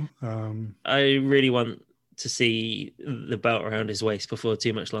Minotaur. I really want to see the belt around his waist before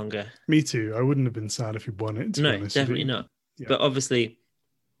too much longer. Me too. I wouldn't have been sad if he won it. No, definitely not. Yeah. But obviously,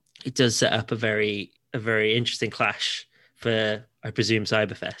 it does set up a very interesting clash for, I presume,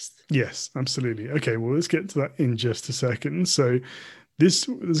 Cyberfest. Yes, absolutely. Okay, well, let's get to that in just a second. So There's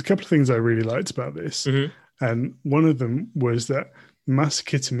a couple of things I really liked about this, Hmm. and one of them was that Masa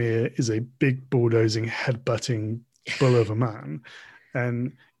Kitamiya is a big bulldozing, headbutting bull of a man,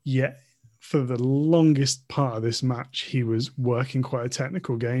 and yet for the longest part of this match, he was working quite a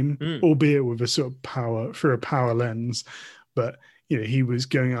technical game, Mm, albeit with a sort of power through a power lens. But he was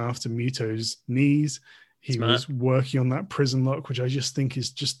going after Mito's knees. He smart. was working on that prison lock, which I just think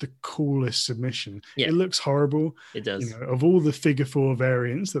is just the coolest submission. Yeah, It looks horrible. it does. Of all the figure four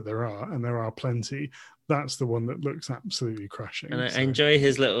variants that there are, and there are plenty, that's the one that looks absolutely And crashing. I So enjoy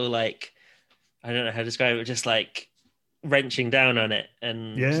his little like, I don't know how to describe it, just like wrenching down on it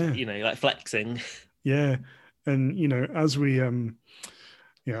and yeah, like flexing. yeah. And as we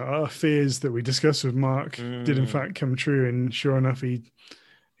our fears that we discussed with Mark did in Mm. fact come true, and sure enough, he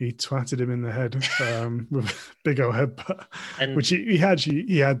twatted him in the head with a big old headbutt, And which he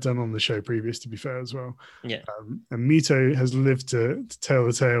had done on the show previous, to be fair as well. yeah. And Mito has lived to tell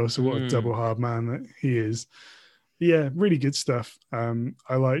the tale, so what a Mm. double hard man that he is. Yeah, really good stuff.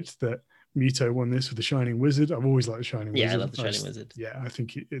 I liked that Mito won this with the Shining Wizard. I've always liked the Shining Yeah, I Wizard. love the Shining Wizard. Yeah, I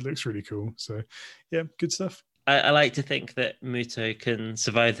think it looks really cool. So yeah, good stuff. I like to think that Muto can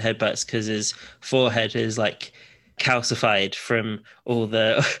survive the headbutts because his forehead is like calcified from all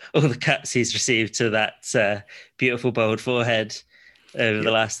the all the cuts he's received to that beautiful bold forehead over the Yeah.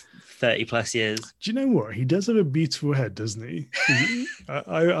 last 30 plus years. Do you know what? He does have a beautiful head, doesn't he?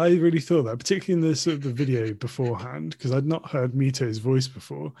 I really thought that, particularly in the sort of the video beforehand, because I'd not heard Mito's voice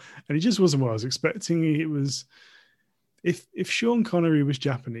before, and he just wasn't what I was expecting. It was if Sean Connery was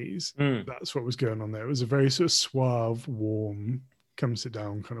Japanese, Mm. that's what was going on there. It was a very sort of suave, warm, come sit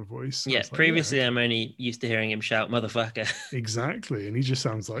down kind of voice. I Yeah, was like, yeah, previously okay. I'm only used to hearing him shout motherfucker. Exactly. And he just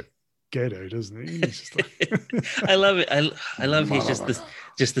sounds like Gedo, doesn't he? He's just like I love it. I love he's just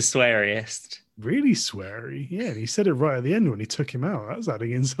the sweariest. really sweary. Yeah, and he said it right at the end when he took him out. That was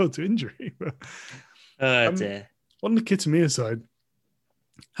adding insult to injury. But Oh um, dear. on the Kitamiya side,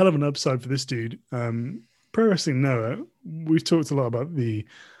 hell of an upside for this dude. Pro Wrestling Noah, we've talked a lot about the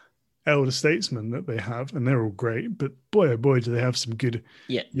elder statesmen that they have, and they're all great. But boy, oh boy, do they have some good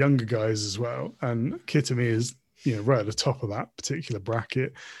Yeah. younger guys as well. And Kitamiya is, right at the top of that particular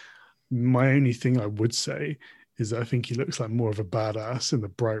bracket. My only thing I would say is that I think he looks like more of a badass in the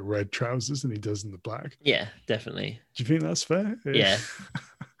bright red trousers than he does in the black. Yeah, definitely. Do you think that's fair? Yeah.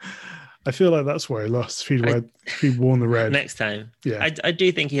 I feel like that's why he lost. If he'd worn the red. Next time. Yeah. I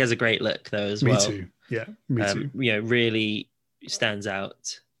do think he has a great look though as Me well. too. Yeah, me too. Really stands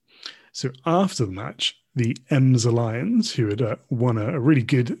out. So after the match, the M's Alliance, who had won a really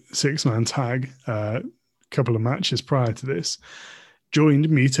good six-man tag couple of matches prior to this, joined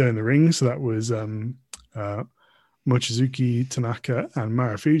Mito in the ring. So that was Mochizuki Tanaka and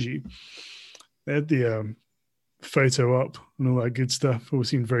Marufuji. They had the photo up and all that good stuff. All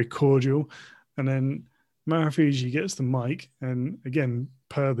seemed very cordial. And then Marufuji gets the mic, and again,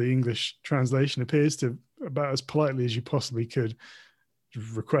 per the English translation, appears to, about as politely as you possibly could,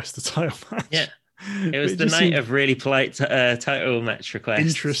 request the title match. Yeah. It was the night of really polite title match requests.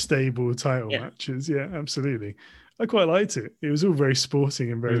 Intra-stable title matches. Yeah, absolutely. I quite liked it. It was all very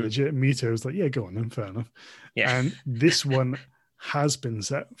sporting and very legit. Mito was like, yeah, go on then, fair enough. Yeah. And this one has been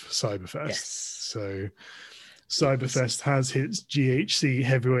set for Cyberfest. Yes. So Cyberfest has its GHC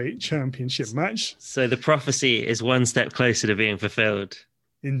Heavyweight Championship match. So the prophecy is one step closer to being fulfilled.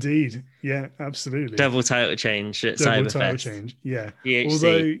 Indeed. Yeah, absolutely. Double title change at Double Cyberfest. title change. Yeah. GHC,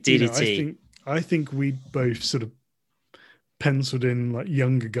 Although, DDT. I think we both sort of penciled in like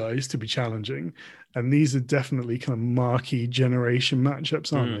younger guys to be challenging, and these are definitely kind of marquee generation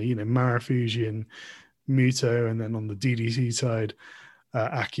matchups, aren't they? Marufuji and Muto, and then on the DDT side,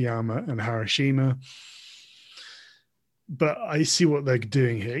 Akiyama and Harashima. But I see what they're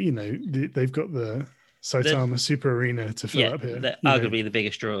doing here. They've got the Saitama Super Arena to fill up here. They're arguably the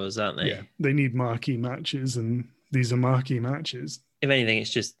biggest draws, aren't they? Yeah, they need marquee matches, and these are marquee matches. If anything, it's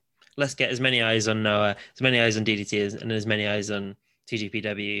just let's get as many eyes on Noah, as many eyes on DDT, and as many eyes on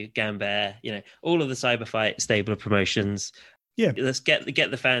TGPW, Gambare, all of the Cyberfight stable of promotions. Yeah. Let's get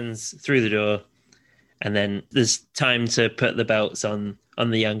the fans through the door, and then there's time to put the belts on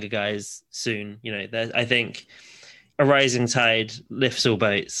the younger guys soon. I think a rising tide lifts all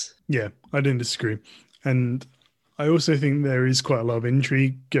boats. Yeah, I don't disagree. And I also think there is quite a lot of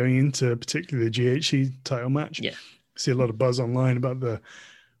intrigue going into particularly the GHC title match. Yeah. I see a lot of buzz online about the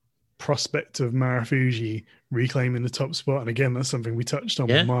prospect of Marufuji reclaiming the top spot. And again, that's something we touched on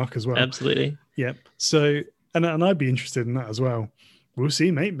with Mark as well. Absolutely. Yeah. So, and I'd be interested in that as well. We'll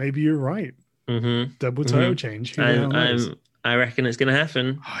see, mate. Maybe you're right. Mm-hmm. Double title change. Who the hell knows? I reckon it's going to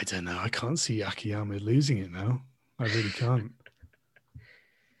happen. I don't know. I can't see Akiyama losing it now. I really can't.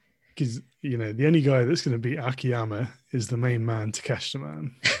 Because, the only guy that's going to beat Akiyama is the main man, Takeshita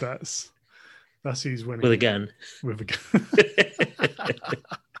Man. That's who's winning. With a gun. With a gun.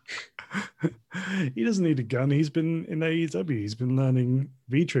 He doesn't need a gun. He's been in AEW. He's been learning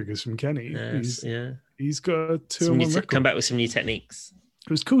V triggers from Kenny. Yes, He's got a 2-1 record. Come back with some new techniques. It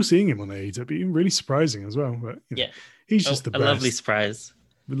was cool seeing him on AEW. Really surprising as well. But he's just the best. A lovely surprise.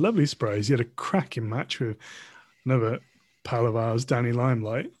 A lovely surprise. He had a cracking match with another pal of ours, Danny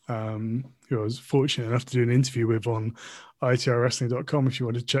Limelight, who I was fortunate enough to do an interview with on itrwrestling.com if you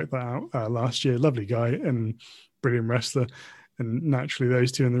want to check that out last year. Lovely guy and brilliant wrestler. And naturally,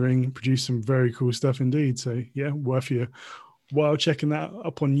 those two in the ring produced some very cool stuff indeed. So, worth your while checking that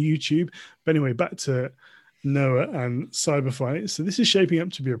up on YouTube. But anyway, back to Noah and Cyberfight. So this is shaping up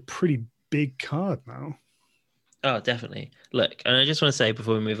to be a pretty big card now. Oh, definitely. Look, and I just want to say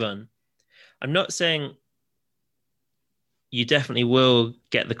before we move on, I'm not saying you definitely will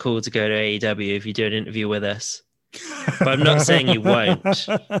get the call to go to AEW if you do an interview with us. But I'm not saying you won't.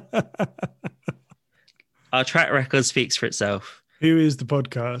 Our track record speaks for itself. Who is the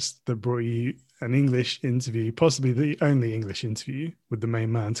podcast that brought you an English interview, possibly the only English interview with the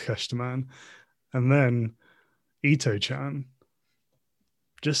main man, Takeshita Man, and then Ito-chan?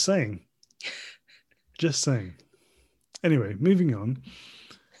 Just saying. Just saying. Anyway, moving on.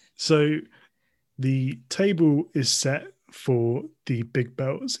 So the table is set for the big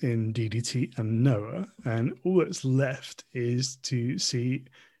belts in DDT and Noah, and all that's left is to see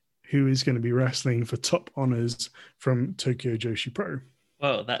who is going to be wrestling for top honors from Tokyo Joshi Pro.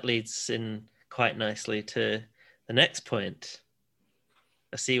 Well, that leads in quite nicely to the next point.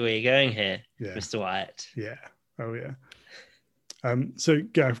 I see where you're going here, Mr. Wyatt. Yeah. Oh, yeah. So,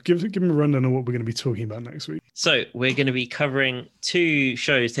 Gav, give me a rundown on what we're going to be talking about next week. So, we're going to be covering two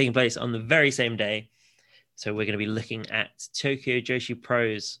shows taking place on the very same day. So, we're going to be looking at Tokyo Joshi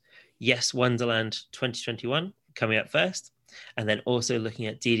Pro's Yes Wonderland 2021 coming up first, and then also looking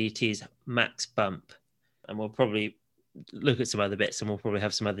at DDT's Max Bump. And we'll probably look at some other bits, and we'll probably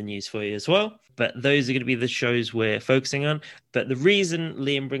have some other news for you as well. But those are going to be the shows we're focusing on. But the reason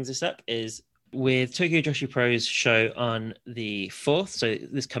Liam brings this up is with Tokyo Joshi Pro's show on the 4th, so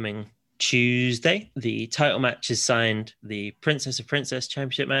this coming Tuesday, the title match is signed. The Princess of Princess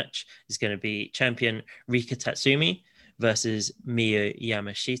Championship match is going to be champion Rika Tatsumi versus Miyu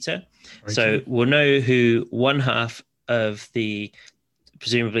Yamashita. Right. So we'll know who one half of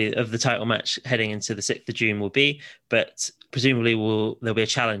presumably of the title match heading into the 6th of June will be, but presumably there'll be a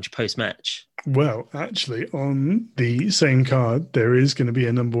challenge post-match. Well, actually, on the same card, there is going to be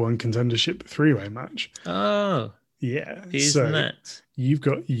a number one contendership three-way match. Oh. Yeah. Who's in that? You've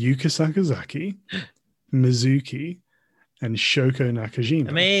got Yuka Sakazaki, Mizuki, and Shoko Nakajima.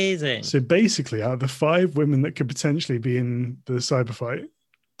 Amazing. So basically, out of the 5 women that could potentially be in the Cyberfight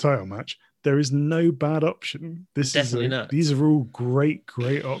title match, there is no bad option. Definitely not. These are all great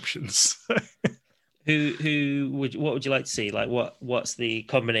options. What would you like to see? Like what's the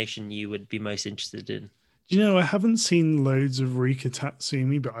combination you would be most interested in? I haven't seen loads of Rika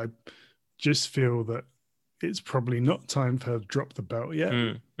Tatsumi, but I just feel that it's probably not time for her to drop the belt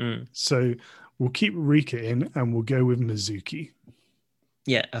yet. So we'll keep Rika in and we'll go with Mizuki.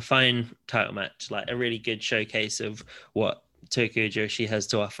 Yeah, a fine title match, like a really good showcase of what Tokyo Joshi has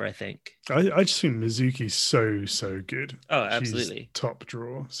to offer, I think. I just think Mizuki's so good. Oh, absolutely. She's top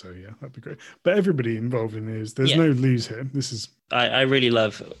draw. So yeah, that'd be great. But everybody involved in this, there's no lose here. This is I really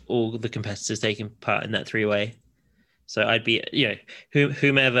love all the competitors taking part in that 3-way. So I'd be,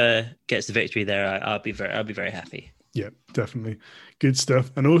 whomever gets the victory there, I'll be very happy. Yeah, definitely. Good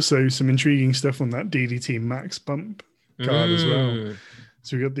stuff. And also some intriguing stuff on that DDT Max Bump card as well.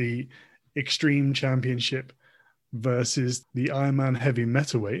 So we got the Extreme Championship versus the Ironman Heavy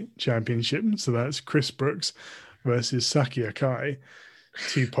Metalweight Championship. So that's Chris Brooks versus Saki Akai,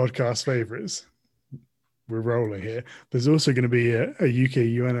 2 podcast favorites. We're rolling here. There's also going to be a UK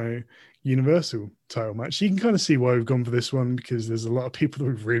UNO Universal title match. You can kind of see why we've gone for this one, because there's a lot of people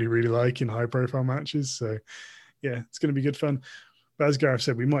that we really like in high profile matches. So yeah, it's going to be good fun. But as Gareth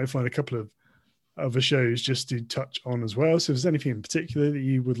said, we might find a couple of other shows just to touch on as well. So if there's anything in particular that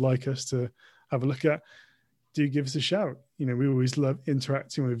you would like us to have a look at, do give us a shout. We always love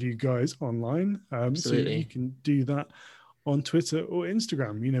interacting with you guys online. So you can do that on Twitter or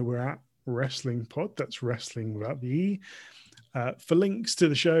Instagram. We're at Wrestling Pod. That's wrestling without the E. For links to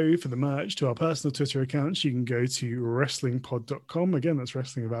the show, for the merch, to our personal Twitter accounts, you can go to wrestlingpod.com. Again, that's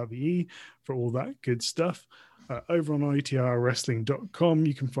wrestling without the E for all that good stuff. Over on itrwrestling.com,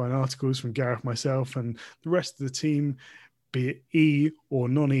 you can find articles from Gareth, myself, and the rest of the team, be it E or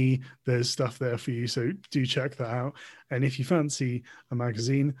non-E. There's stuff there for you, so do check that out. And if you fancy a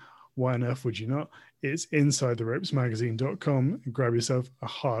magazine, why on earth would you not? It's insidetheropesmagazine.com and grab yourself a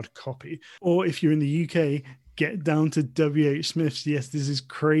hard copy. Or if you're in the UK, get down to WH Smith's. Yes, this is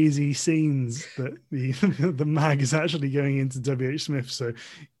crazy scenes that the mag is actually going into WH Smith. So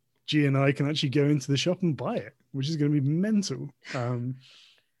G and I can actually go into the shop and buy it, which is going to be mental.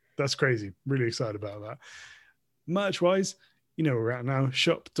 That's crazy. Really excited about that. Merch wise, you know where we're at now.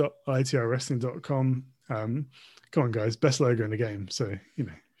 shop.itrwrestling.com. Come on, guys. Best logo in the game. So, you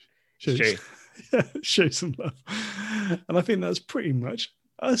know, show some love. And I think that's pretty much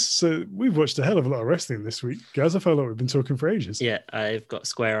us. So we've watched a hell of a lot of wrestling this week, guys. I felt like we've been talking for ages. Yeah, I've got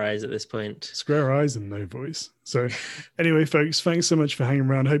square eyes at this point. Square eyes and no voice. So anyway, folks, thanks so much for hanging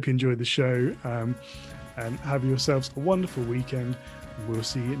around. Hope you enjoyed the show, and have yourselves a wonderful weekend. We'll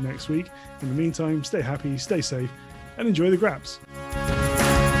see you next week. In the meantime, stay happy, stay safe, and enjoy the graps.